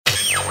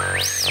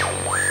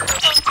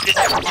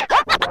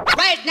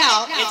Right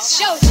now, it's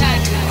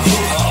showtime.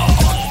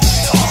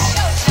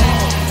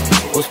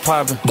 What's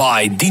poppin'?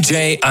 By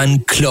DJ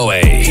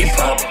Ankloe.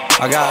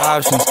 I got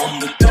options.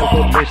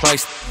 It's like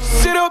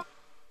sit up.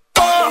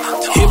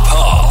 Hip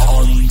hop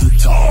on the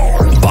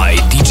top. By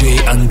DJ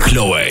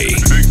Ankloe.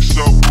 Big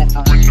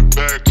subwoofer in the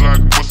back, like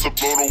what's up,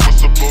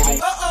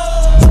 Lodo?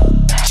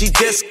 She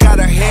just got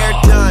her hair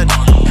done.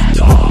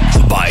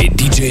 By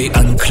DJ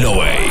Ankloe.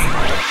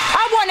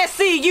 I wanna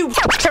see you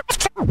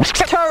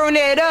turn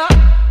it up.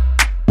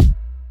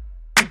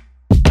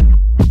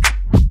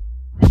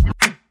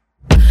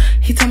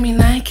 He told me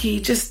Nike,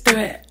 just do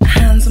it.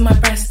 Hands on my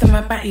breast and my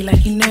body like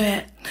he knew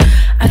it.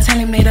 I tell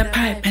him made a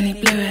pipe and he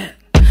blew it.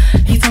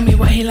 He told me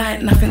what he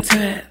liked, nothing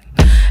to it.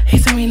 He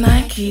told me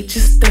Nike,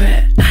 just do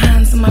it.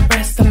 Hands on my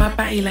breast and my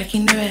body like he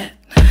knew it.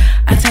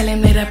 I tell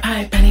him made a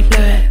pipe and he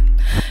blew it.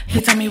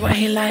 He told me what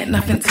he liked,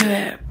 nothing to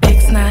it.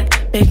 Big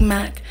snack, Big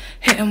Mac,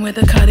 hit him with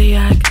a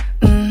cardiac.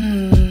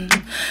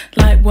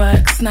 Light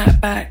work,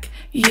 snap back.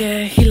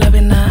 Yeah, he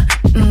loving that.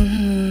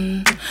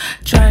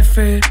 Drive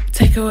through,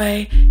 take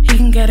away, he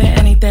can get it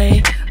any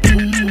day.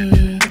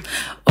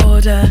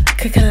 Order,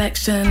 cook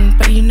collection,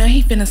 but you know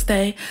he finna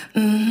stay.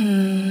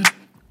 He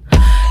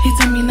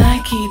told me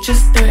Nike,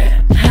 just do it.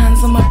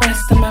 Hands on my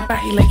breast and my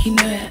body like he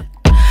knew it.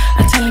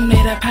 I tell him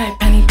made a pipe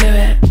and he blew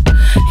it.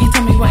 He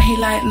told me what he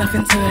liked,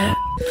 nothing to it.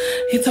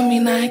 He told me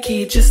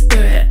Nike, just do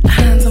it.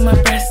 Hands on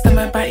my breast and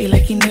my body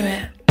like he knew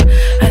it.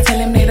 I tell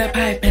him made a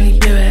pipe and he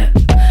blew it.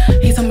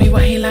 He told me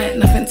what he liked,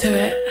 nothing to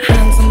it.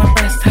 Hands on my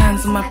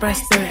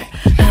breast, do it.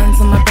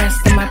 Hands on my breast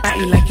and my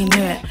body like he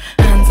knew it.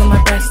 Hands on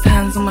my breast, do it.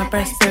 Hands on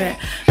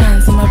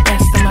my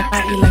breast and my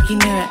body like he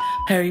knew it.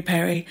 Peri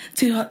Peri,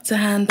 too hot to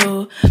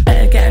handle.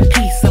 Better get a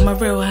piece, I'm a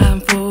real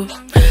handful.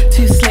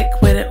 Too slick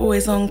with it,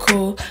 always on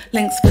call.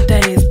 Links for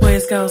days,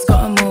 boys, girls,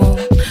 got 'em all.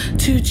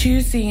 Too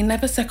choosy,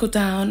 never settle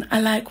down. I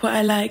like what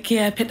I like,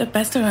 yeah, pick the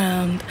best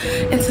around.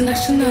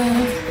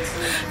 International,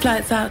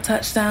 flights out,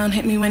 touchdown.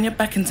 Hit me when you're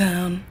back in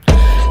town.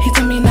 He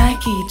told me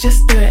Nike,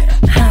 just do it.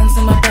 Hands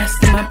on my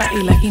breast and my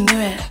body like he knew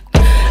it.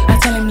 I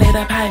tell him lay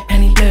that pipe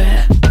and he blew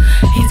it.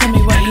 He told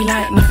me what he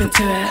liked, nothing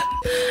to it.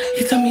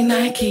 He told me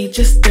Nike,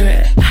 just do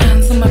it.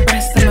 Hands on my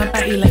breast and my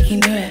body like he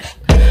knew it.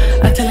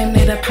 I tell him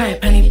lay that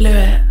pipe and he blew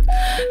it.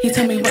 He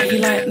told me what he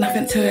liked,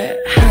 nothing to it.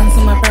 Hands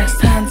on my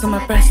breast, do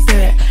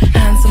it.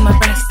 Hands on my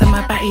breast and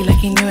my body like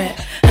he knew it.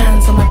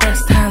 Hands on my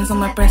breast, do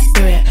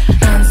it.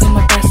 Hands on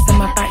my breast and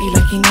my body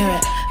like he knew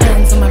it.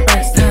 Hands on my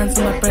breast, do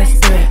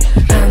it.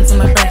 Hands on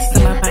my breast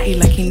and my body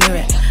like he knew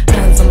it.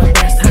 Hands on my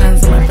breast, do it.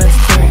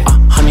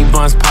 Honey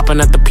buns popping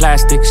at the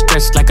plastic,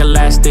 stretched like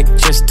elastic.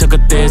 Just took a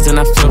thiz and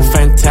I feel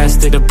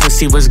fantastic. The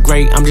pussy was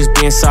great, I'm just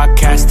being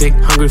sarcastic.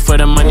 Hungry for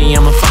the money,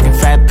 I'm a fucking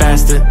fat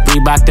bastard.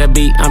 Reebok that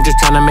beat, I'm just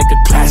trying to make a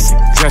classic.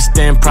 Dressed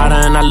in Prada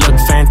and I look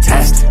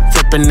fantastic.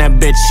 Flipping that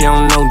bitch, you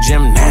don't know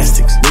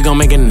gymnastics. We gon'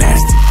 make it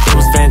nasty, it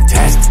was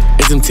fantastic.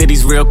 Is them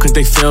titties real cause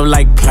they feel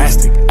like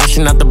plastic?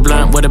 Ashing out the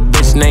blunt with a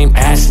bitch named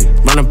Ashley.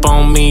 Run up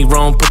on me,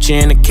 wrong, put you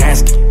in a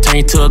casket. Turn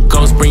you to a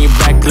ghost, bring you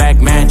back black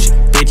magic.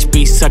 Bitch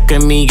be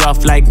sucking me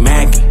off like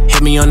Maggie.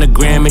 Hit me on the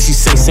gram and she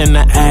say send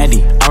the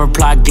Addy. I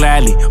reply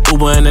gladly,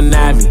 Uber and a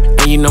Navi.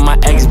 And you know my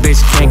ex bitch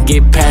can't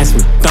get past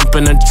me. Thump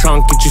in the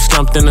trunk, get you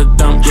slumped in the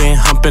dump, yeah.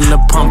 Hump in the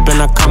pump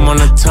and I come on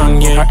the tongue,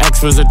 yeah. Her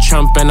ex was a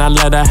chump and I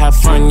let her have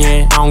fun,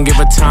 yeah. I don't give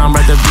a time,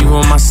 rather be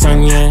with my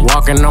son, yeah.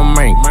 Walking on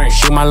rank,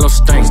 she my little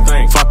stink.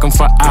 Fucking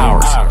for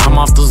hours, I'm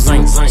off the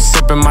zinc.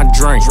 Sipping my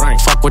drink,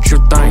 fuck what you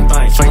think.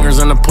 Fingers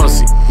in the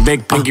pussy,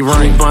 big pinky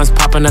ring. Buns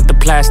popping at the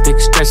plastic,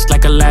 stretched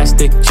like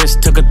elastic.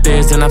 Just took a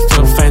thiz and I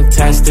feel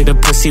fantastic. The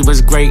pussy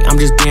was great, I'm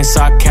just being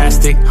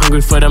sarcastic.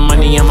 Hungry for the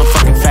money, I'm a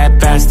fucking fat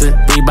bastard.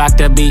 Reebok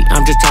that beat,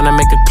 I'm just trying to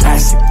make a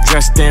classic.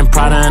 Dressed in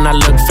Prada and I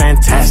look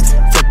fantastic.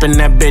 Flipping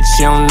that bitch,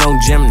 you don't know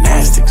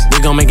gymnastics. We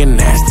gon' make it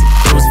nasty,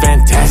 it was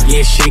fantastic.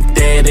 Yeah, shake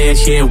that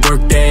ass, yeah,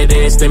 work that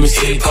ass. Let me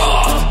see it.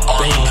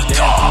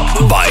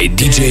 By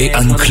DJ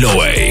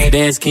Ankloe. That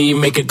ass, can you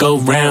make it go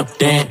round,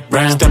 then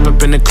round? Step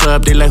up in the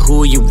club, they like,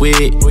 who you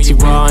with? She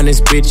raw in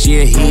this bitch,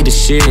 yeah, he the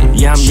shit.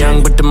 Yeah, I'm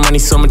young, but the money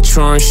so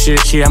mature and shit.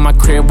 She at my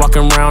crib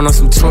walking around on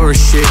some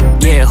tourist shit.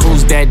 Yeah,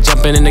 who's that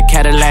jumping in the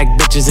Cadillac?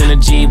 Bitches in the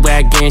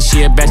G-Wagon,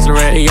 she a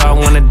bachelorette. They all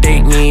wanna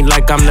date me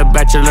like I'm the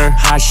bachelor.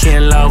 How she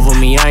in love with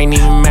me, I ain't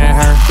even met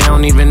her. They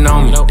don't even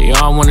know me, they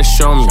all wanna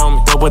show me.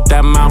 What would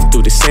that mouth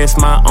do? They say it's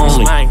my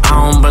only. I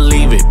don't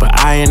believe it, but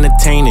I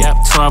entertain it.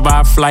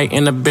 12-hour flight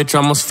and the bitch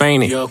almost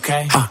fainted. You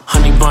okay?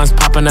 Honey buns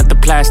popping at the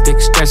plastic,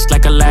 stretched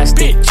like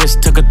elastic.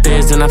 Just took a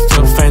thiz and I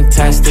feel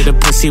fantastic. The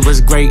pussy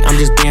was great, I'm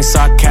just being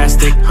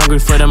sarcastic. Hungry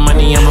for the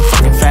money, I'm a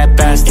fucking fat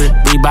bastard.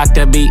 Reebok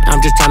that beat,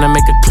 I'm just trying to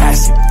make a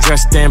classic.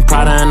 Dressed in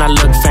Prada and I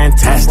look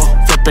fantastic.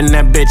 Flipping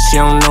that bitch, you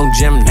don't know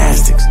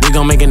gymnastics. We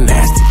gon' make it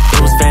nasty,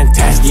 it was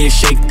fantastic. Yeah,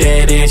 shake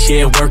that ass,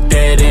 yeah, work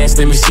that ass.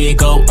 Let me see it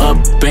go up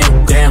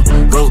and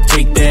down.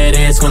 Rotate that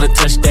ass, wanna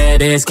touch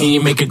that ass. Can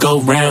you make it go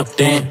round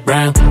and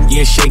round?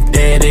 Yeah, shake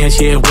that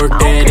ass, yeah, work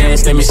that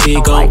ass. Let me see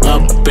it go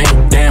up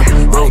and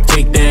down.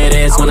 Rotate that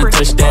ass, wanna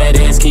touch that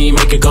ass. Can you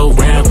make it go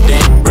round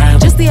and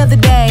round? Just the other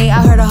day,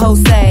 I heard a hoe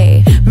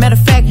say, matter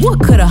of fact, what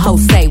could a hoe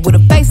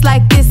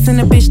and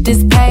a bitch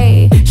this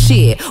paid.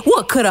 Shit,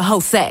 what could a hoe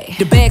say?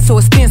 The bag so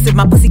expensive,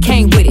 my pussy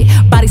came with it.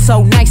 Body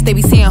so nice, they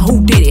be saying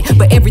who did it.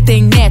 But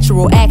everything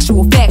natural,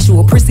 actual,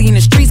 factual. Prissy in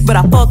the streets, but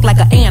I fuck like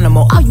an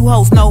animal. All you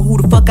hoes know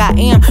who the fuck I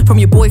am. From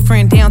your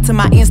boyfriend down to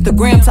my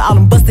Instagram, to all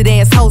them busted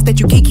ass hoes that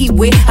you kiki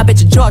with. I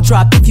bet your jaw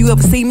drop if you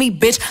ever see me,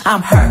 bitch.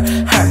 I'm her.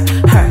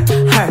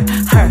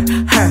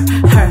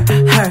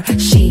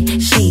 She.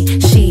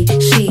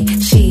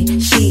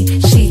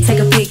 Take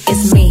a pic,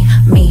 it's me.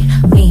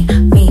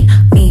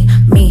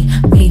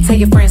 Tell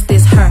your friends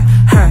this her.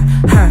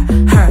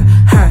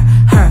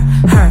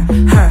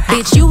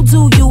 Bitch, you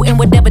do you, and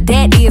whatever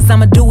that is,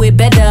 I'ma do it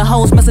better.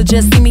 Hoes must've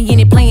just seen me in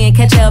it playing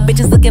catch up.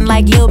 Bitches looking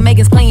like Lil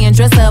Megan's playing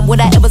dress up. Would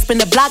I ever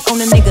spend a block on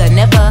a nigga?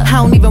 Never. I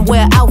don't even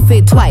wear an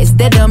outfit twice.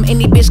 Dead them.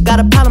 Any bitch got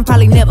a problem,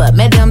 probably never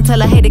met them. Tell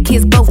her hey to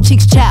kiss both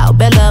cheeks, child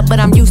Bella. But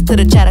I'm used to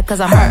the chatter, cause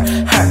I'm her.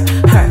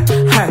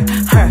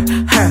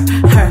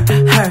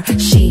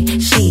 She.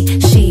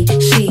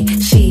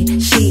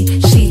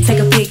 Take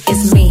a pic,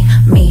 it's me.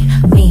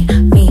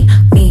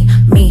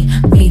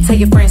 Tell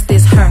your friends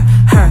this her.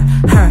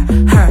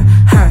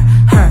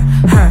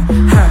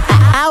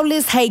 All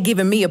this hate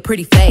giving me a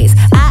pretty face.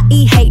 I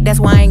eat hate, that's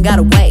why I ain't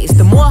gotta waste.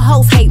 The more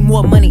hoes hate,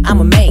 more money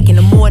I'ma make. And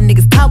the more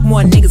niggas talk,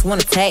 more niggas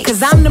wanna take.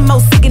 Cause I'm the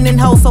most sickening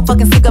hoe, so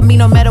fucking sick of me.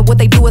 No matter what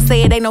they do or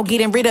say, it ain't no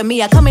getting rid of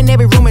me. I come in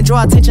every room and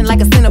draw attention like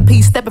a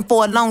centipede. Stepping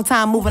for a long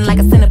time, moving like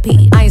a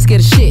centipede. I ain't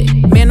scared of shit,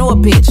 man or a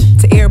bitch.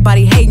 To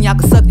everybody hating, y'all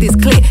can suck this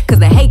clip. Cause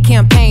the hate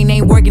campaign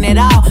ain't working at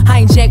all.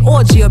 I ain't Jack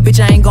or Jill, bitch,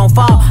 I ain't gon'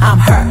 fall. I'm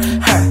her.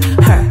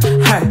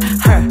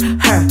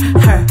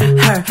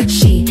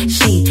 She.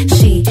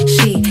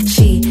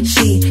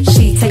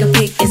 Take a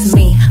pic, it's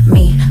me.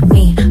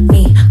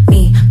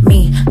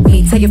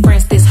 Tell your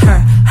friends this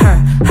her.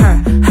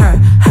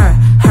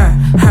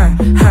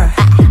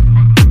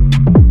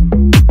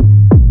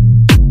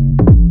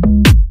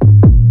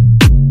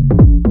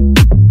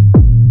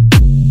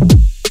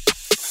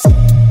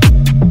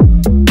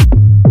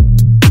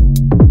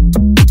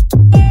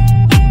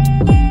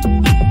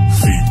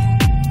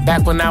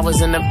 Back when I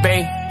was in the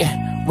Bay,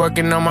 yeah,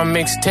 working on my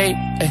mixtape,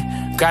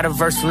 got a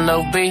verse from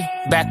Lil B.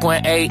 Back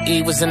when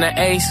AE was in the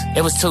Ace,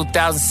 it was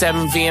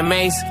 2007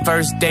 VMAs.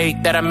 First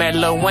date that I met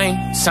Lil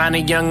Wayne,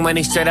 signing Young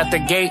Money straight out the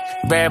gate.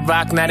 Red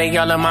Rock, now they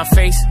all in my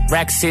face.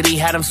 Rack City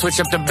had them switch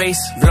up the bass.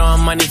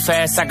 Blowing money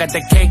fast, I got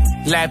the cake.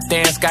 Lap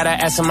dance, got an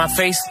ass on my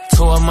face.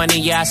 Tour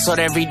money, yeah, I saw it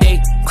every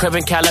day. Crib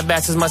in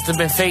Calabasas must have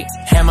been fake.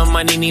 Hammer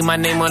money, need my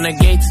name on the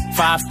gates.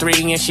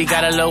 5'3" and she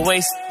got a little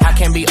waist. I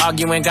can't be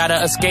arguing,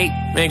 gotta escape.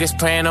 Niggas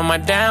praying on my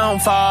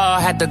downfall.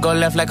 Had to go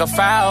left like a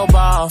foul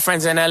ball.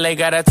 Friends in LA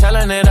gotta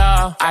tellin' it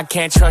all. I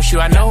can't trust you,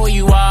 I know who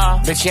you are.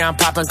 Bitch, yeah, I'm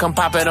poppin', come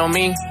pop it on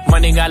me.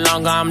 Money got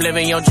longer, I'm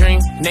living your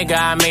dream. Nigga,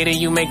 I made it,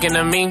 you making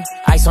a meme.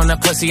 Ice on the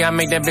pussy, I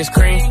make that bitch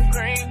cream.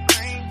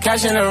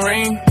 Cash in the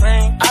ring,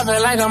 I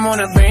feel like I'm on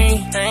a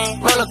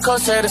beam. Roller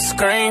coaster, the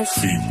screams.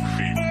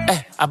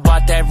 I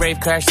bought that rave,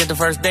 crashed it the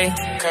first day.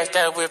 Crashed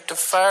that whip the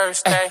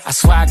first day. I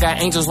swear I got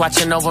angels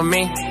watching over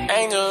me.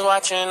 Angels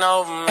watching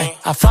over me.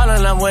 I fall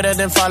in love with her,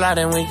 then fall out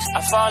in weeks.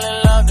 I fall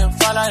in love, then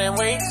fall out in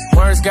weeks.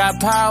 Words got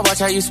power, watch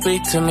how you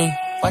speak to me.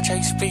 Watch how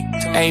you speak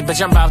to me. Hey,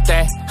 bitch, I'm about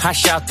that. I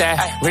shout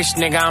that. Rich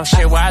nigga, I don't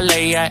shit where I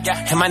lay at.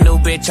 And my new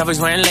bitch always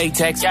wearing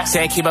latex.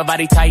 Said keep her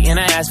body tight and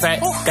her ass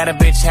fat. Got a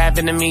bitch half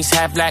Vietnamese,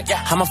 half black.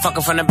 I'ma fuck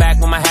her from the back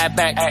with my hat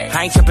back.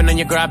 I ain't tripping on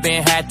your girl, I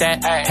been had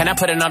that. And I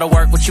put in all the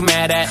work, what you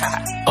mad at?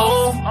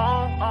 Oh,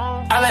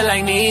 I look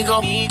like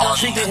Nigo. Hip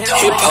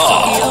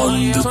Hop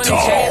on the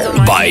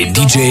Top by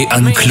DJ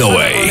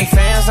Ankloe.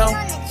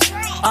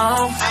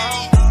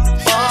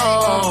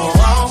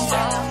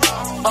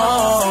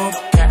 Oh,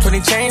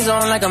 20 chains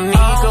on like I'm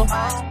Nico.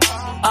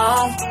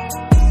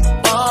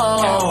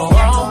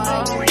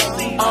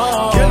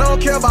 You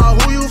don't care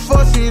about who you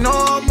fuck, you know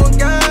I'm a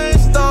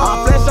gangster.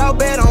 I flash out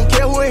bad, don't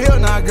care who here.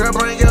 Now girl,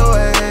 bring your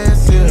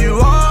ass here. You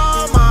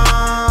are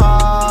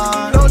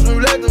mine. Don't you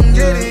let them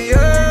get in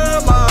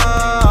your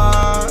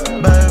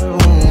mind, baby.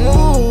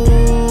 Ooh,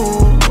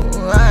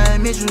 I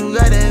admit you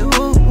got that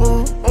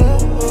ooh.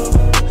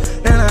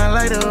 And I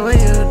like the way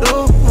you do.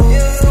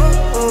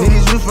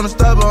 Need you from the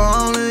start, but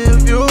only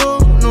if you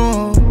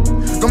know.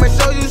 Gonna make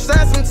sure you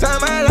shine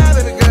sometime I lie,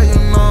 baby girl, you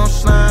know I'm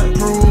slime.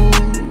 Prove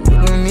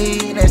to me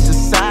that you're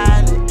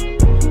silent.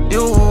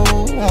 You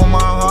on my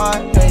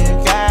heart, yeah, you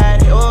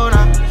got it. Oh,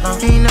 nah.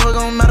 Ain't never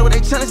gonna matter what they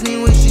challenge me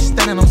when she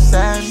standing on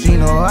side. She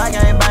know I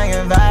got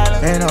banging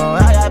violence, and know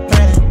I got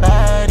plenty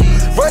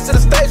bodies. Voice to the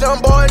stage, I'm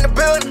boy in the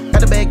building.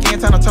 Got the back in,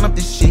 time to turn up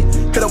this shit.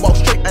 Could've walked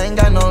straight, I ain't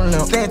got no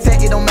limp. Can't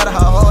take it, don't matter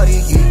how hard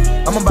it get.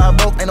 I'ma buy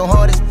both, ain't no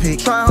hardest pick.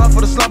 Trying hard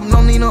for the slump,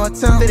 don't need no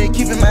attempt. They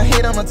keeping my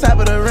head on the top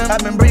of the rim. I've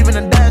been breathing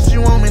and dying, she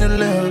want me to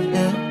live,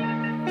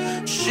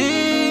 yeah.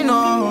 She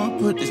know,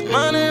 put this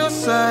money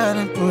aside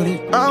and put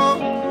it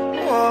on.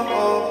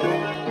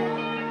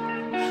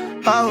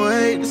 I would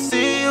hate to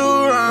see you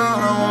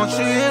around. I want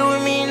you here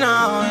with me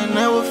now and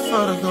never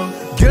further go.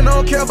 You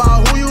don't care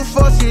about who you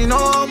fuck, you know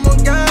I'm a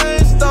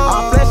gangster.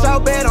 I flash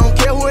out bad, don't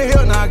care who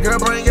here. Now girl,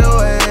 bring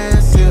your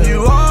ass here.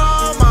 You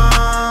are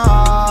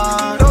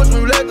mine. Don't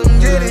you let them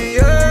get in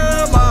your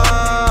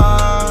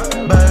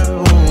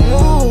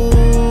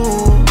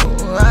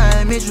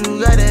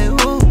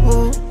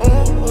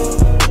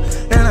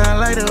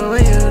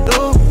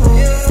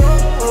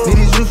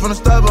from the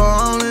start, but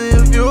only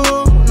if you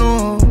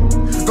knew.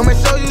 Gonna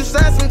make sure you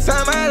spend some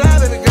time out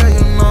loud, baby girl,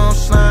 you know I'm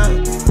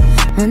slime.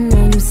 I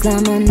know you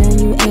slime, I know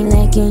you ain't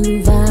lacking,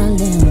 you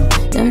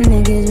violent. Them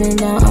niggas been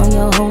down on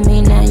your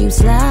homie, now you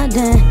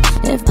sliding.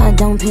 If I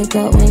don't pick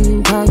up when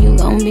you call, you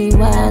gon' be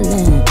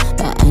wildin'.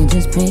 But I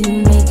just pray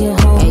you make it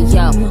home. Hey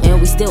yo, and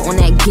we still on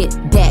that get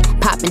back.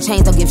 Poppin'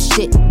 chains, don't give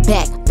shit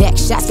back. Back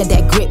shots, got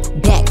that grip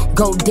back.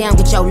 Go down,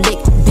 get your lick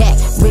back.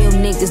 Real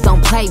niggas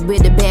don't play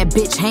with a bad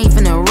bitch, ain't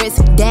finna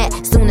risk that.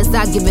 Soon as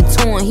I give it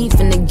to him, he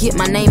finna get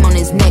my name on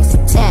his next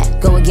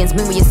tag. Go against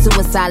me with your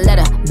suicide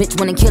letter. Bitch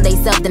wanna kill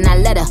theyself, then I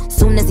let her.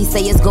 Soon as he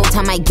say it's go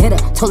time, I get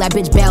her. Told that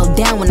bitch bow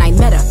down when I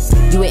met her.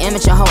 You an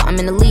amateur hoe, I'm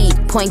in the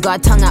lead. Point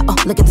guard tongue out, oh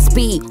look at the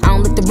speed. I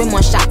don't lick the rim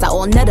on shots, I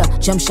all netter.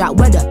 Jump shot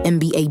weather,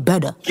 NBA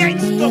better.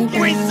 This is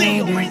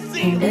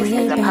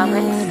a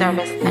public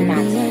service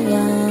announcement.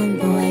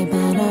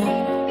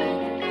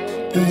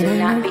 Do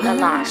not be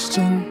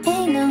alarmed.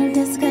 Ain't no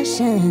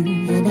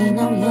discussion. It ain't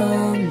no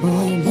young boy.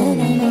 It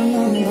ain't no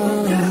young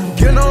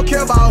boy. You don't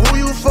care about who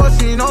you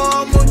fuck, you know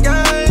I'm a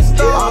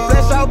gangster. I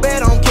flesh out bad,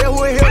 don't care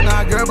who here.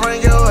 Now girl,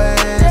 bring your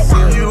ass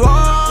here. You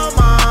are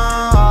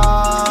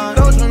mine.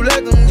 Don't you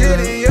let them get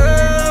in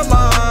your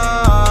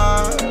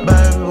mind,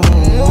 baby.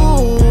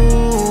 Ooh,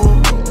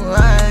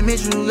 I admit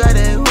you got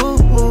that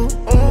ooh,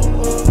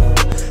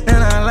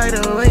 and I like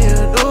the way you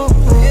do.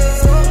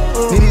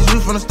 Need these you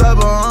from the start,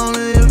 but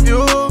only if you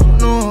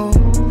knew.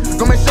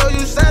 Gonna make sure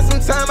you spend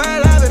some time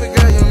out loud, baby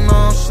girl, you know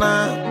I'm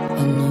slime.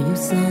 I know you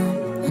slime,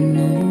 I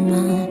know you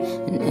mine.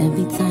 And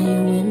every time you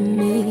with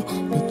me,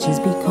 bitches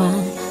be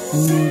quiet. I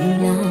know you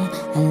lie,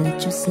 I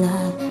let you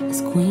slide.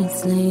 As queen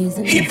slays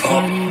and hip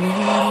hop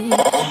on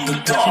the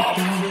top.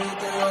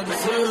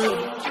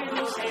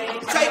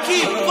 Take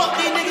it, fuck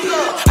these niggas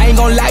up. I ain't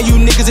gon' lie, you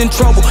niggas in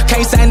trouble.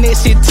 Can't sign that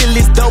shit till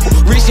it's double.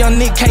 Rich young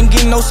nigga can't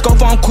get no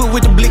scope. I'm quick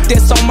with the blick,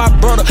 that's on my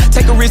brother.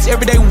 Take a risk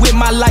every day with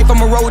my life.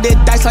 I'ma roll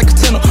that dice like a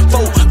tenner.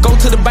 Fold, go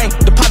to the bank,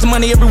 deposit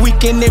money every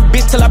weekend. That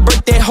bitch till I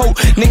break that hoe.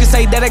 Niggas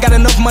say that I got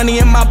enough money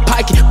in my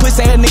pocket.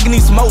 Pussy ass nigga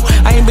need smoke.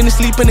 I ain't been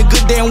asleep in a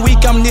good damn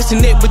week. I'm this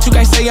and that, but you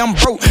can't say I'm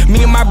broke.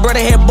 Me and my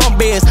brother had bump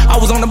beds. I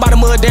was on the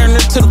bottom of there and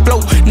to the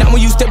floor. Now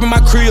when you step in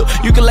my crib,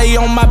 you can lay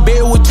on my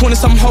bed with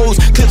 20-some hoes.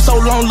 Clip so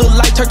long, look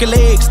like turkey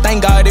legs.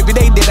 Thank God every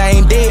day that I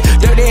ain't dead.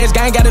 Dirty ass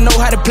gang, gotta know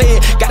how to play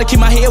it. Gotta keep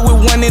my head with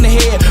one in the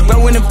head.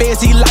 Bro in the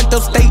feds, he locked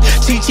up state.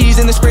 Cheese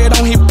in the spread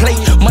on his plate.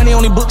 Money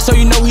on his book, so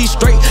you know he's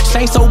straight.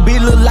 Shank so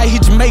big, look like he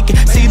Jamaican.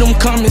 See them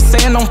coming,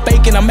 saying I'm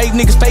faking. I make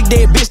niggas fake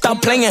dead, bitch,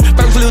 stop playing.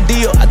 First little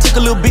deal, I took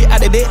a little bit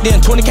out of that.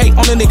 Then 20K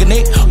on the nigga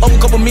neck. Over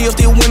a couple meals,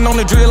 still win on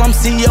the drill. I'm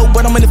CEO,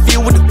 but I'm in the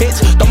field with the bitch.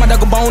 Throw my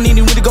dog a bone, need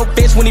him to go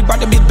fetch. When he brought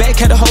the bitch back,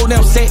 had a whole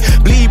damn set.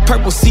 Bleed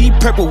purple, see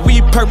purple,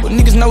 we purple.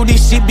 Niggas know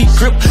this shit be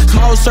crip.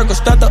 Small circle,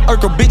 start the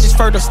urkel, bitches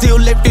further. Still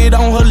left it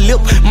on her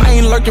lip.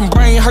 Mind lurking,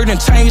 brain hurting,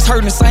 chains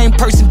hurting. Same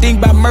person, think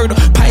about murder.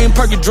 Pain,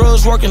 perking,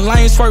 drugs working,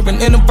 lane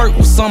swerving. In the vert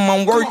with something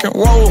I'm working.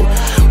 Roll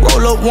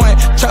up one,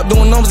 trap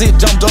doing numbers, it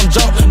jump.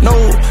 No,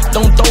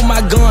 don't throw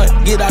my gun.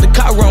 Get out the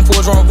car, run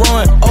for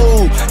run.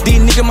 Oh, these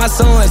niggas my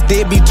sons,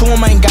 deadbeat to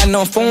them, ain't got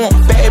none for them.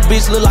 Bad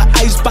bitch look like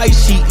Ice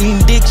Spice, she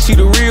eating dick, she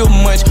the real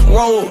munch.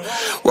 Roll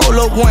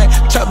up one,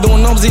 trap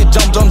doing numbers, it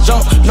jump.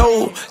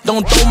 No,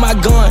 don't throw my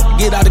gun.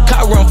 Get out the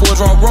car, run for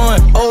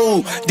run.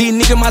 Oh, these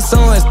niggas my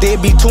sons,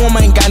 deadbeat to them,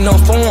 ain't got none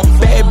for them.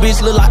 Bad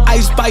bitch look like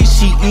Ice Spice,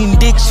 she eating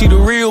dick, she the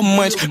real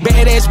munch.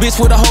 Badass bitch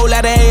with a whole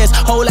lot of ass,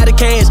 whole lot of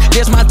cash,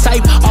 that's my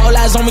type. All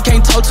eyes on me,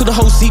 can't talk to the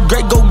whole seat.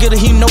 Great go getter,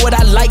 he know what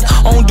I like.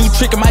 I don't do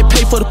trick, I might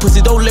pay for the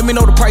pussy. Don't let me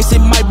know the price, it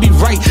might be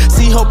right.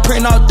 See her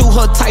print all through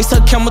her tights,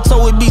 her camel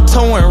toe, it be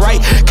towing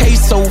right.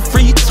 Queso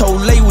free, toe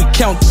lay, we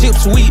count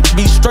chips, we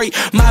be straight.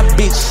 My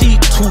bitch, she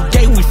too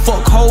gay, we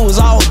fuck hoes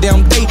all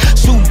damn day.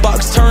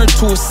 Shoebox turn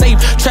to a safe,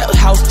 trap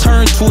house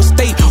turn to a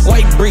state.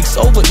 White bricks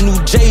over new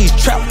J's,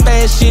 trap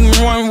fashion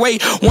runway.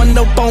 One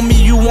up on me,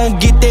 you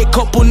won't get that.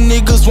 Couple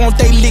niggas want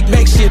they lick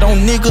back shit on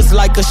niggas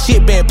like a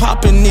shit bag.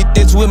 Popping it,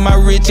 that's with my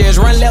rich ass.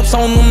 Run laps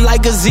on them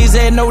like a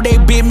zigzag. Know they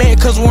big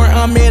mad cause where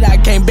I'm at, I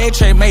can't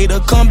backtrack. Made a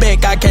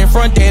comeback, I can't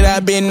front that. I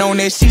been on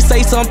that. She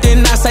say something,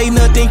 I say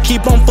nothing.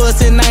 Keep on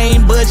fussing, I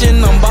ain't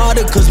budging. I'm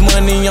bothered cause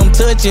money I'm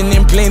touching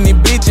and plenty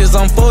bitches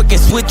I'm fucking.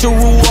 Switch a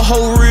rule a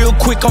hoe real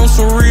quick on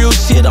some real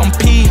shit. I'm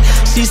P.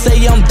 She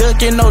say I'm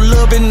ducking, no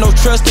loving, no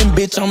trusting,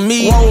 bitch. I'm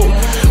me.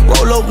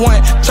 Roll up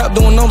one, trap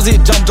doing numbers,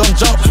 it jump.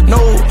 No,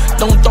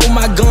 don't throw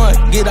my gun.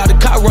 Get out the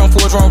car, run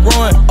for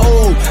run.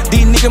 Oh,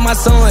 these niggas my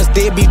sons,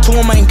 deadbeat to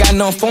them, ain't got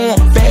none for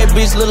them. Bad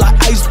bitch look like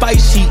Ice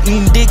Spice, she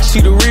eating dick, she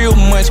the real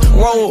munch.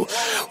 Roll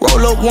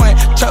up one,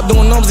 trap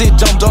doing numbers, it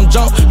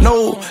jump.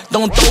 No,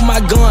 don't throw my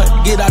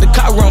gun. Get out the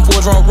car, run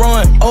for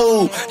run.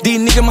 Oh, these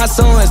niggas my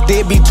sons,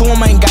 deadbeat to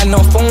them, ain't got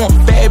none for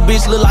them. Bad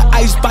bitch look like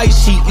Ice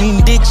Spice, she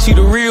eating dick, she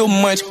the real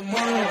munch.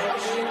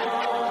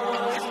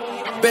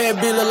 Bad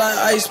bitch look like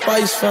Ice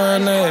Spice,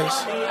 fine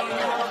ass.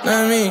 Know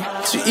what I mean?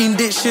 She eating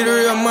dick, shit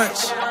real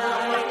much.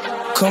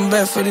 Come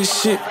back for this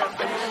shit.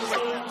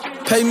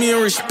 Pay me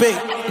in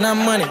respect, not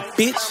money,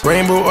 bitch.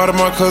 Rainbow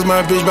Audemars cause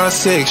my bitch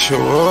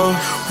bisexual.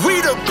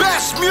 We the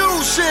best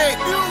music.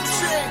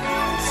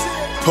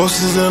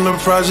 Posters in the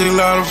project,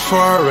 lot of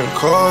foreign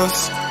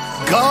cars.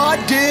 God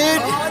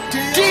did.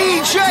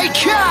 DJ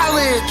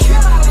Khaled.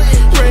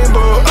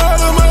 Rainbow,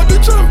 all of my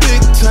bitch, I'm big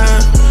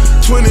time.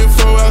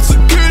 24-hour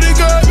security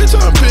guard, bitch,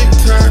 I'm big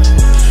time.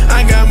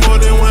 I got more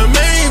than one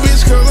main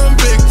bitch, cause I'm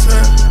big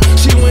time.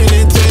 She went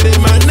and tatted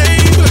my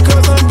name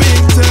because I'm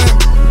big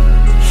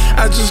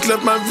time. I just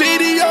left my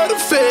video, the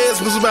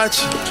feds was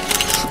watching.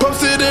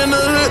 Posted in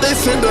the hood, they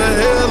sent a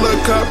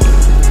helicopter.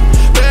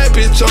 Bad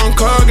bitch on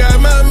call, got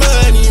my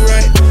money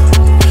right.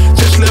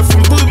 Just left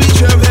from booby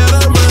trap,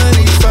 had a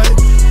money fight.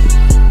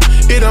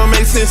 It don't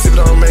make sense, it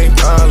don't make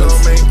dollars.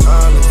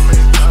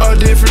 A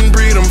different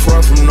breed, I'm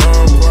far from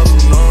normal.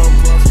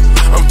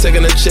 I'm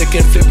taking a check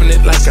and flipping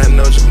it like I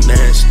know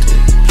gymnastics.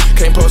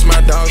 Can't post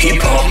my dog.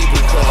 Hip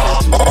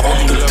Hop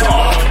on the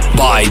top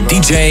by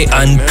DJ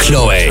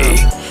Ankloe.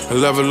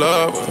 Level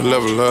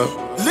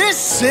up.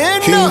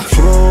 Listen King up.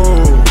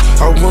 Pro,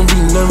 I wouldn't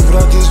be nothing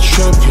without this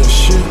champion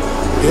shit.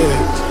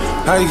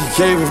 Yeah, I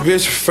gave a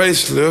bitch a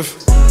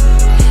facelift.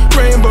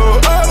 Rainbow,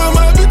 all of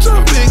my bitch,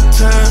 I'm big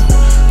time.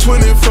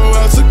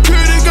 24-hour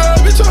security guard,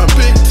 bitch, I'm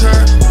big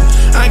time.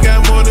 I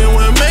got more than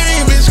one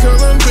main bitch,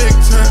 cause I'm big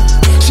time.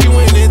 She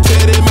went and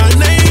tatted my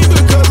name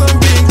because I'm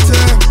big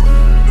time.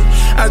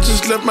 I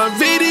just left my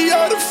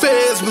video, the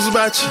feds was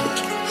watching.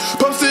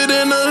 Posted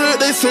in the hood,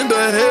 they sent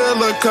a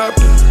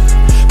helicopter.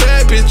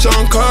 Bad bitch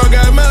on call,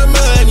 got my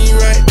money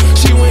right.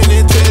 She went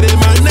and tatted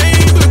my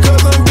name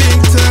because I'm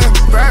big time.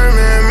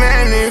 Birdman,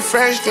 Manny,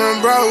 fresh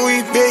and bro,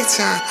 we big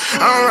time.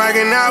 I'm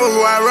rockin' out with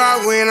who I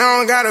rock with, I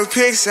don't gotta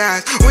pick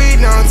sides. We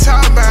don't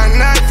talk about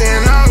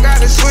nothing, I don't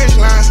gotta switch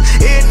lines.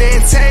 It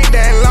didn't take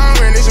that long,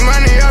 and this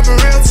money up in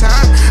real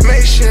time.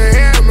 Make sure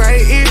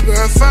everybody equal,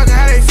 fuck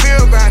how they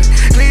feel about it.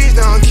 Please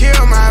don't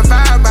kill my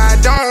vibe,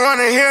 I don't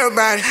wanna hear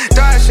about it.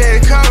 Dark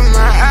shade cover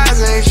my eyes,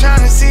 I ain't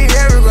tryna see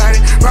everybody.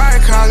 Ride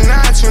cars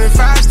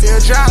 925, still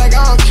dry like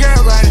I don't care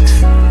about it.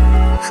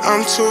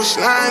 I'm too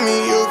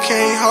slimy, you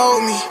can't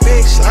hold me.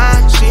 Big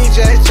slime, she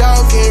just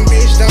joking,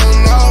 bitch don't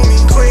know me.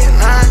 Quit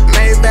line,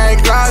 made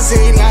back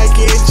glossy like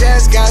it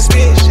just got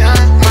spit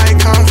shine. Might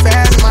come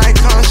fast, might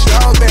come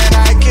slow, bet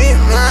I get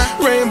mine.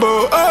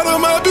 Rainbow, all of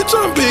my bitch,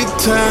 I'm big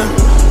time.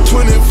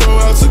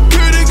 24-hour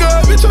security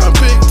guard, bitch, I'm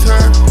big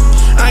time.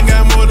 I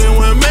got more than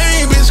one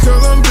main bitch,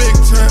 cause I'm big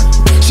time.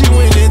 She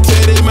went and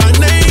tatted my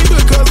name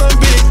because I'm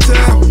big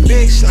time.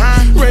 Big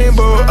slime.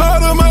 Rainbow,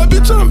 all of my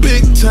bitch, I'm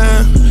big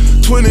time.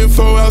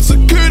 24-hour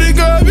security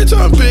guard, bitch,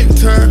 I'm big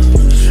time.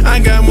 I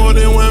got more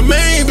than one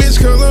main bitch,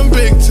 cause I'm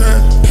big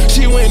time.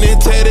 She went and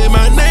tatted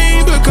my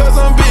name because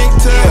I'm big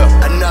time.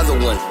 Yeah, another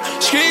one.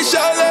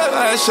 Screenshot love,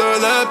 I show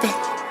up.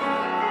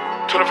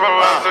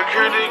 24-hour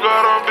security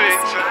guard on big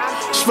time.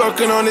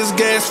 Smoking on this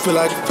gas, feel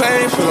like the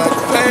pain.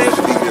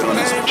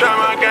 Try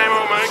my game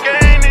on my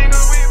game, nigga.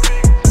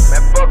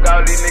 Man, fuck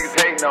all these niggas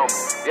hating on me.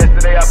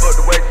 Yesterday I booked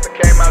the waitress, I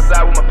came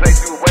outside with my plate,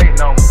 she was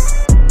waiting on me.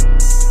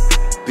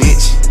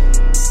 Bitch.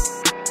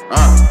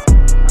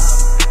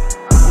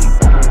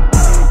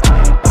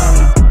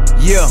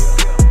 Yeah.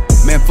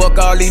 Man, fuck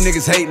all these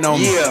niggas hating on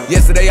me. Yeah.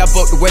 Yesterday I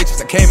fucked the waitress,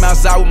 I came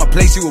outside with my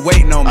plate, she was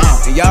waiting on me.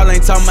 And y'all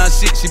ain't talking about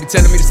shit, she be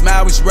telling me to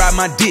smile when she ride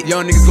my dick.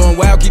 Young niggas going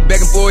wild, keep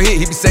begging for a hit.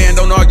 He be saying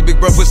don't argue, big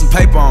bro, put some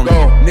paper on me.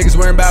 Niggas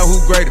worrying about who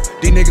greater.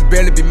 These niggas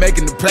barely be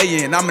making the play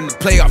in. I'm in the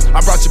playoffs,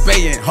 I brought your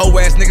pay in. Hoe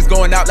ass niggas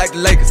going out like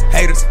the Lakers.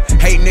 Haters,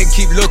 hate nigga,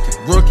 keep looking.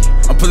 Rookie,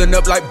 I'm pulling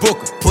up like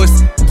Booker.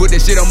 Pussy, put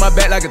that shit on my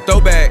back like a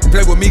throwback.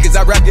 Play with me cause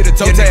I rap, get a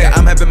toe tag.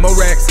 I'm having more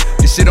racks.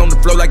 This shit on the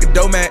floor like a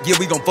domat. Yeah,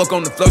 we gon' fuck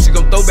on the floor, she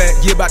gon' throw back.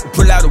 Yeah, about to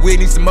pull out a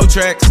wig, need some more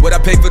tracks. What I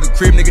pay for the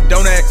crib, nigga,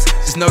 don't ask.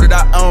 Just know that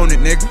I own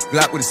it, nigga.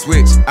 Glock with a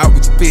switch, out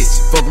with your bitch.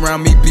 Fuck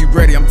around me, be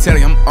ready, I'm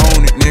telling you, I'm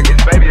on it, nigga.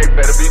 Baby, you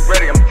better be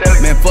ready, I'm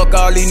telling you. Man, fuck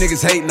all these niggas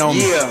hating on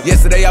me.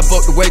 Yesterday I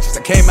fucked the waitress,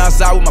 I came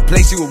outside with my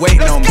plate, she was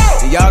waiting on me.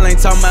 And y'all ain't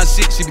talking about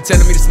shit, she be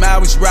telling me to smile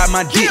when she ride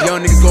my dick.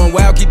 Young niggas going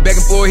wild, keep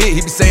begging for a hit.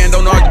 He be saying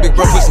don't argue, big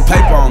bro, put some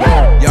paper on me.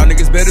 Y'all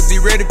niggas better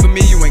be ready for me,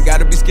 you ain't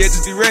gotta be scared,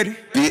 just be ready.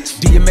 Bitch,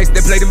 DMX,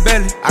 that plate and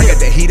belly. I got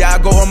that heater, I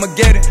go I'ma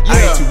get it. I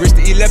ain't too rich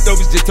to eat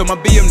leftovers, just told my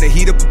BM to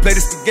heat up a plate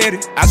of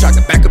spaghetti. I tried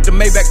to back up the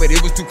Maybach, but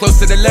it was too close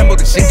to the Lambo,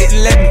 the shit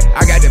didn't let me.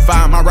 I got that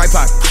fire in my right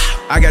pocket,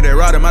 I got that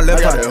rod in my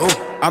left pocket.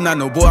 I'm not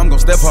no boy, I'm gon'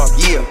 step hard.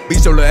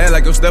 Beat your little ass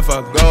like your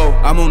stepfather.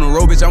 I'm on the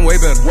road, bitch, I'm way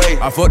better.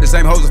 I fuck the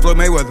same hoes as Floyd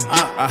Mayweather.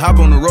 I hop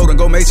on the road and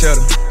go make cheddar.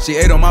 She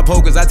ate on my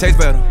pole cause I taste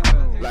better.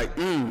 Like,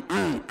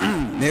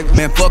 nigga.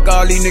 Man, fuck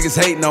all these niggas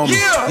hating on me.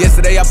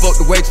 Yesterday I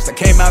fucked the waitress, I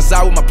came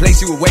outside with my plate,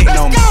 she was waiting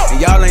on me.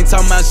 And y'all ain't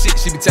talking about shit,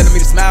 she be telling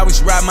me to smile when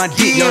she ride my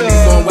dick. Young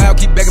niggas going wild,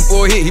 keep begging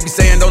for a hit. He be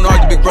saying don't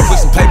argue, big bro,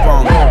 put some paper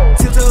on me.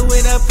 Tiptoe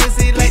with a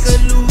pussy like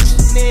a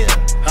loose nail.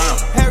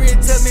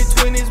 Harriet tell me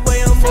 20s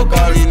way I'm fuck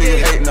all these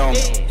niggas hating on me.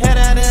 Head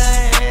out of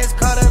her ass,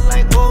 caught her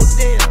like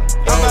Odell.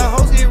 All my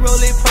hoes get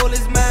rolling,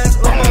 police minds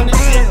up on the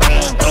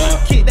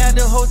shelf. Kicked out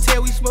the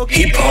hotel, we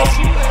smoking. Hip Hop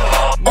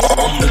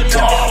on the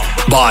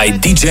top by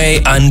DJ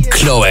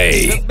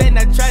Ankloe. Better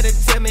not try to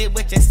tell me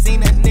what you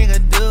seen a nigga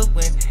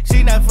doing.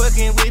 She not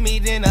fucking with me,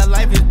 then her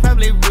life is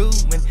probably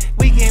ruined.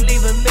 We can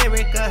leave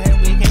America and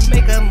we can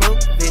make a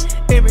movie.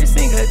 Every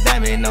single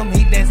diamond on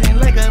me dancing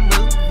like a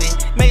movie.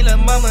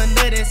 mama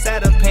nut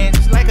inside her pants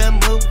just like a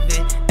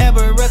movie.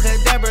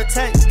 Abracadabra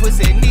tight,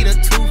 pussy need a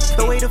tooth.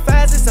 Throw away the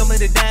fives and some of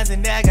the dimes,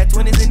 and now I got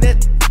 20s in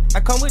that. I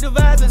come with the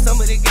vibes and some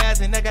of the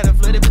guys, and I got a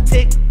flooded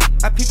protect.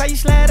 I peep how you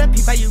slide, I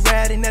peep how you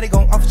ride, and now they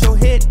gon' off your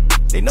head.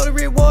 They know the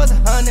rewards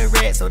 100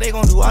 rats, so they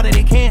gon' do all that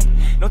they can.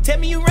 Don't tell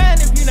me you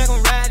ride if you not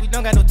gon' ride. We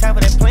don't got no time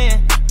for that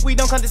plan. We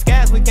don't come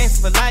disguised, we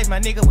gangsters for life. My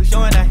nigga, we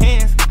showing our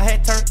hands. I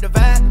had turned the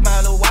vibe,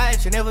 my little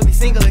wife should never be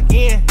single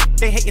again.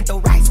 They hatin' throw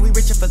rice, we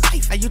richer for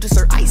life. I used to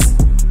serve ice.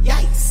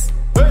 Yikes.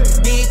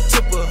 Big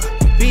tipper,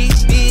 big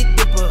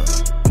dipper,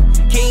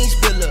 king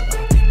spiller,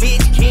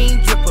 bitch king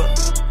dripper,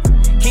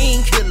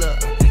 king killer,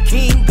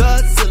 king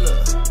Godzilla.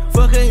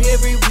 Fuck her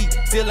every week,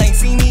 still ain't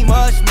seen me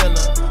marshmallow.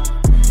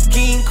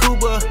 King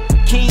Cuba,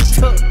 King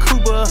Tuck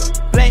Cuba,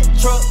 black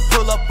truck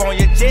pull up on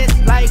you just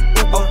like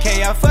Uber.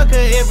 Okay, I fuck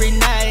her every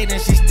night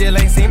and she still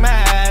ain't seen my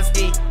eyes.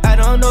 I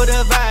don't know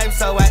the vibe,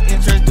 so I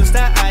introduced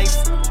the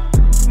ice.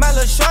 My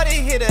little shorty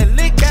hit a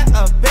lick, got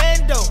a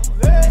bando.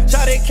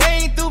 Shorty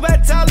came through by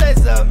tall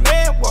as a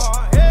man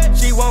walk.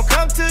 She won't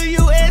come to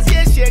US,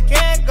 yeah, she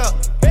can't go.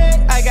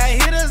 I got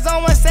hitters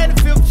on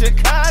 175th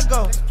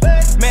Chicago.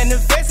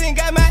 Manifesting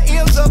got my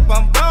M's up,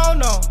 I'm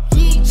gone on.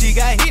 She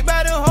got hit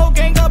by the whole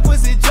gang, up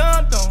pussy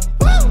jumped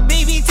on.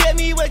 Baby, tell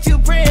me what you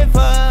praying for.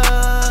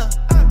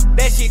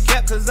 That shit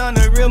kept cause on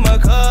the real my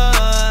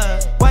car.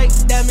 White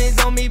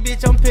diamonds on me,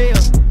 bitch, I'm pale.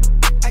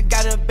 I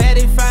got a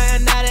baddie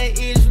frying out of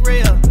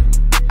Israel.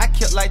 I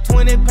killed like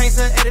 20 paints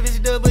of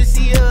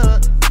WC.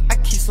 I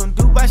keep some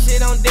Dubai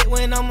shit on deck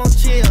when I'm on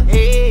chill.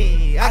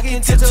 Hey, I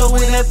can tiptoe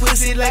in that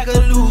pussy like a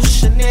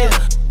loose Chanel.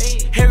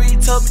 Harry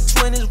told me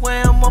 20s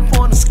when I'm up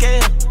on the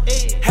scale.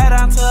 Head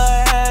out to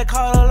her head,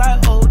 call her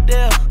like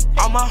Odell.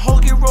 All my hoe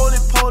get rolling,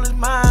 Polish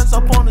minds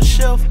up on the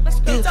shelf.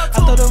 Yeah, I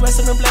throw the rest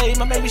of the blade,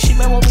 my baby she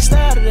might want me stay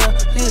out of there.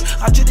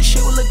 Yeah, I do this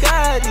shit with a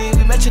guy, yeah.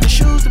 We matching the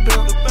shoes to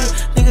build.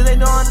 Yeah, niggas they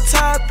know on the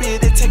top, yeah.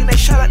 They taking that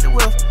shot out the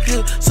wealth.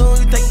 Yeah, so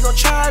you think you gon'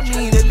 try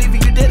me, they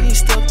leaving you dead and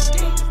stuff.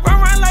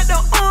 Run like the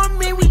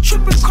army, we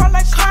trippin' car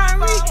like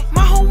Kyrie.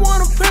 My hoe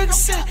want a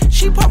Percocet,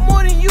 she pop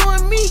more than you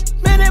and me.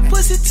 Man, that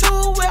pussy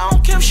too wet, I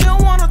don't care if she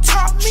don't wanna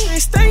talk me.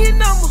 Ain't stay your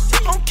number,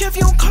 I don't care if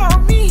you don't call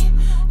me.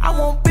 I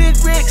want big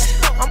racks,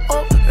 I'm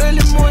up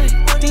early morning.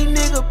 These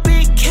nigga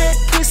big cat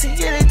pussy,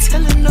 yeah, they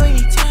tellin' on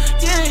you.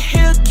 Yeah,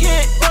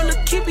 Hellcat, roller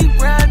keep me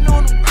riding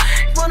on them.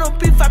 Run on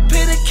beef, I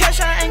pay the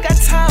cash, I ain't got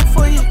time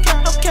for you.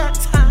 No got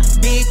time.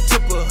 Big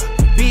tipper,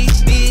 big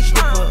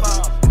dipper,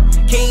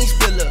 king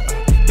spiller,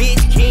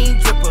 bitch king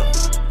dripper,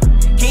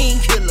 king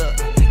killer,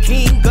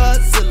 king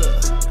Godzilla.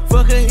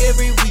 Fuck her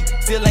every week,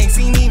 still ain't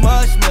seen me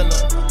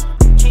marshmallow.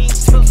 King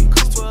Tuck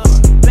Cuba,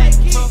 black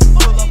king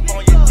pull up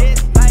on your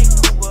desk like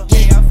Uber.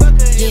 Yeah, I fuck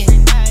her every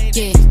night,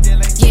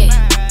 still ain't seen my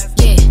eyes.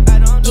 I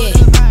don't know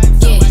the vibe,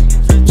 so I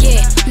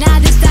introduce. Now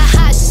this the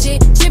hot shit.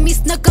 Jimmy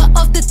Snooker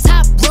off the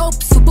top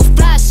rope, super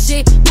fly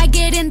shit. Might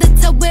get in the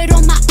tub with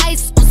all my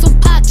ice on some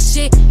pop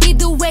shit.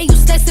 Either way, you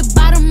slice it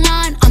bottom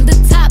line, I'm the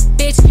top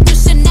bitch. You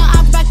should know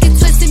I rock it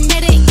twisted,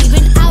 it ain't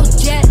even out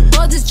yet.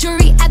 All this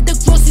jewelry at the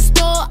grocery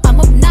store, I'm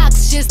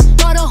obnoxious.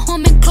 Bought a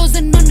home and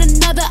closing on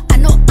another, I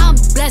know I'm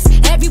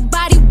blessed.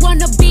 Everybody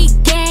wanna be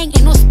gang,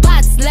 ain't no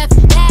spots left.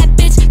 Bad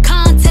bitch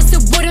contest,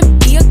 it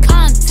wouldn't be a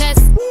contest.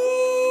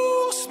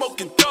 Ooh,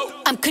 smoking dope.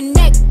 I'm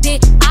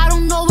connected, I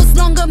don't know what's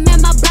longer,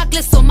 man, my block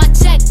list on my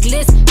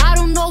checklist. I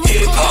don't know what's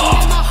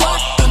closer, my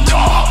heart.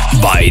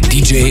 By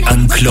DJ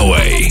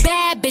Ankloe.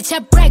 Bad bitch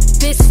at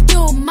breakfast,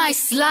 still might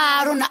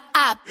slide on the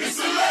op. It's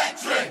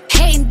electric.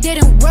 Hating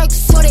didn't work,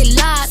 so they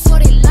lied.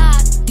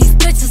 These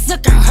bitches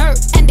looking hurt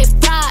and they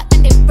fried.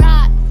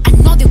 I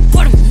know they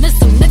wouldn't miss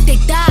them if they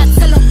died.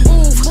 Tell them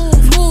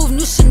move.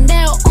 New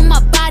Chanel on my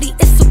body,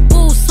 it's a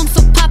boost. I'm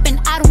so poppin',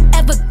 I don't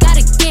ever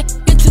gotta get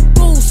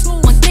introduced.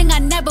 One thing I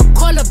never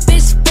call a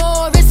bitch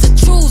for, it's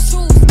a truce.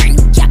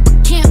 Yeah, but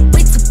can't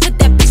wait to put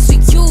that bitch to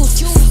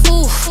use.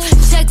 Ooh,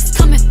 checks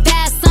coming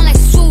fast, sound like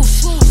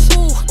swoosh.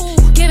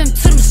 Give him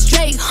to them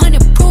straight,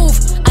 100 proof.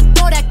 I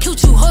thought I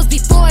killed you hoes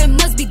before, it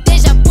must be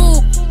deja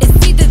vu.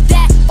 It's either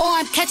that or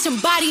I'm catching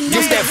body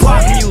numbers. This that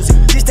pop music,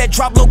 this that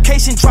drop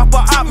location, drop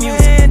a op music.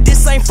 Man,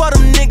 this ain't for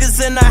them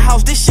niggas in the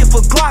house, this shit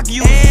for Glock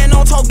use. And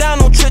don't talk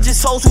down on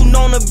Tridges hoes who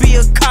known to be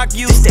a cock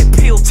use. This that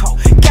pill talk,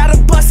 gotta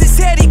bust his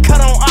head, he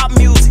cut on op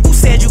music. Who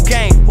said you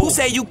gang? Who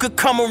said you could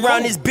come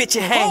around this bitch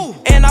and hang?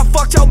 And I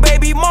fucked your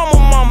baby mama,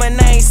 and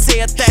I ain't say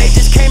a thing.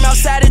 Just came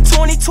outside in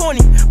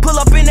 2020, pull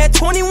up in that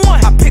 21.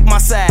 I pick my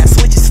side,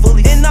 switches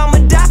fully, and I'ma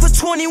die for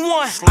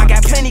 21. I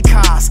got plenty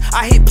cars,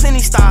 I hit plenty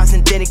stars,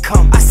 and then it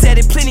come. I said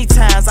it plenty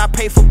times, I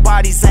pay for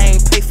bodies, I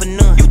ain't pay for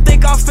none. You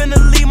think I'm finna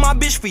leave my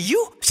bitch for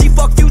you? She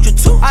fuck Future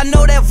too. I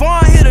know that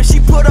Vaughn hit her, she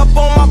put up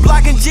on my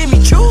block and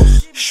Jimmy Choo.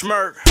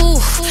 Schmirk. Ooh,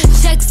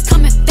 checks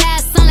coming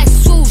fast, sound like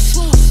swoosh.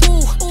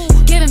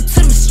 Give him to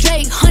them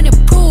straight,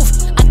 100 proof.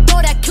 I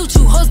thought I killed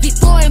you hoes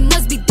before, it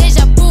must be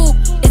deja vu.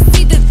 It's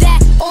either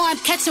that or I'm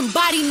catching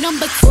somebody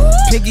number 2.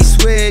 Piggy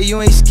swear you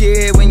ain't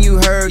scared when you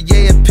heard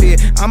yeah appear.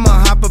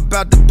 I'ma hop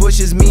about the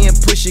bushes, me and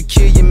Pusha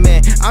kill your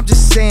man. I'm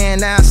just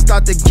saying now I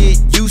start to get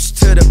used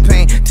to the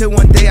pain. Till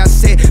one day I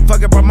said,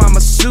 fuck it, brought my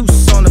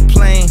masseuse on the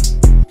plane.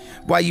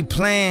 Why you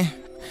playing?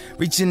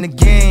 Reaching the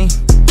game,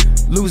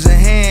 lose a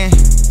hand.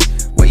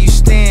 Where you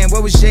stand?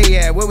 Where was Jay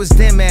at? Where was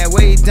them at?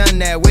 Where he done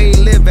that? Where he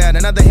live at?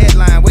 Another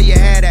headline, where you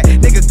had at?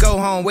 Nigga, go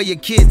home, where your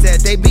kids at?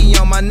 They be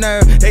on my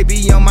nerve, they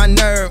be on my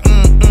nerve.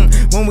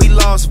 When we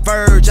lost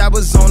Verge, I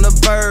was on the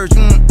verge.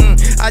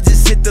 I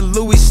just hit the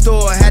Louis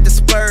store, had to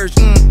splurge.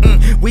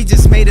 We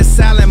just made a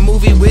silent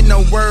movie with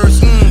no words.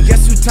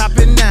 Guess who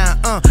topping now?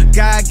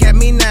 God got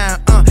me now.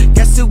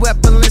 Guess who at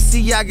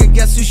Balenciaga?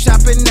 Guess who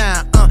shopping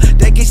now?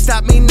 They can't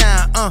stop me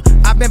now.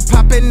 I've been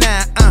popping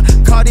now.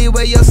 Cardi,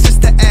 where your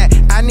sister at?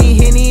 I need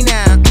Henny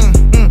now.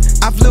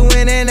 I flew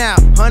in and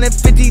out,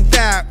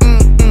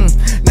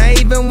 150,000. Now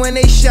even when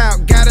they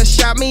shout, gotta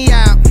shout me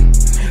out.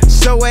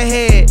 So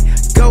ahead,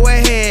 go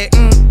ahead.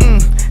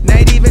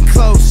 Not even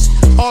close.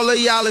 All of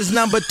y'all is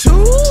number 2.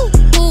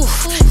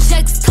 Oof,